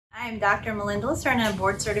I'm Dr. Melinda Lacerna,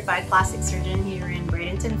 board certified plastic surgeon here in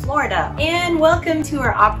Bradenton, Florida, and welcome to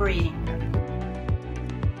our operating room.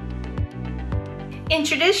 In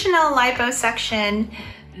traditional liposuction,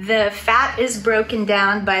 the fat is broken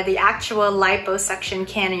down by the actual liposuction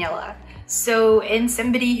cannula. So in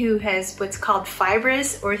somebody who has what's called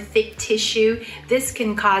fibrous or thick tissue, this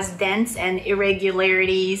can cause dents and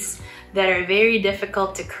irregularities that are very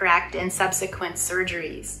difficult to correct in subsequent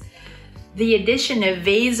surgeries. The addition of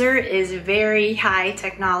Vaser is very high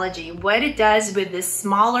technology. What it does with this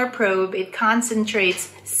smaller probe, it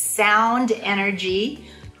concentrates sound energy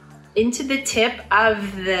into the tip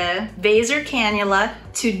of the Vaser cannula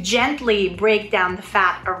to gently break down the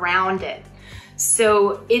fat around it.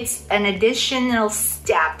 So it's an additional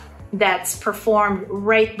step that's performed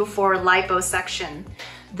right before liposuction.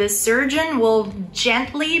 The surgeon will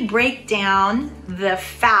gently break down the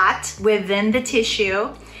fat within the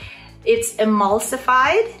tissue. It's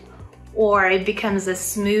emulsified, or it becomes a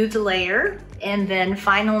smooth layer, and then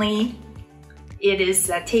finally it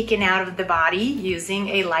is taken out of the body using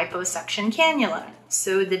a liposuction cannula.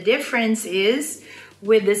 So the difference is,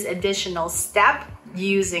 with this additional step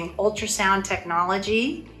using ultrasound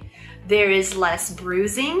technology, there is less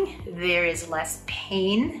bruising, there is less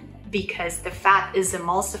pain, because the fat is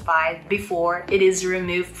emulsified before it is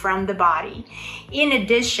removed from the body. In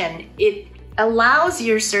addition, it allows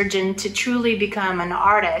your surgeon to truly become an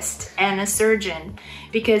artist and a surgeon,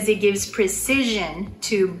 because it gives precision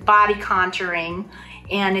to body contouring,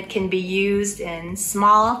 and it can be used in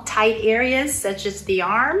small, tight areas such as the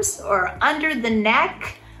arms or under the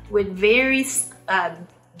neck with very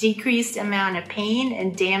decreased amount of pain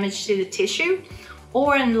and damage to the tissue,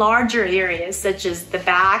 or in larger areas such as the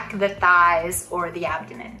back, the thighs, or the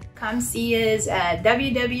abdomen. Come see us at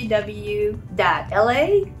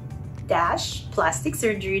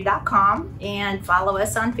www.la-plasticsurgery.com and follow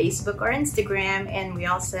us on Facebook or Instagram, and we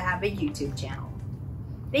also have a YouTube channel.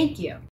 Thank you.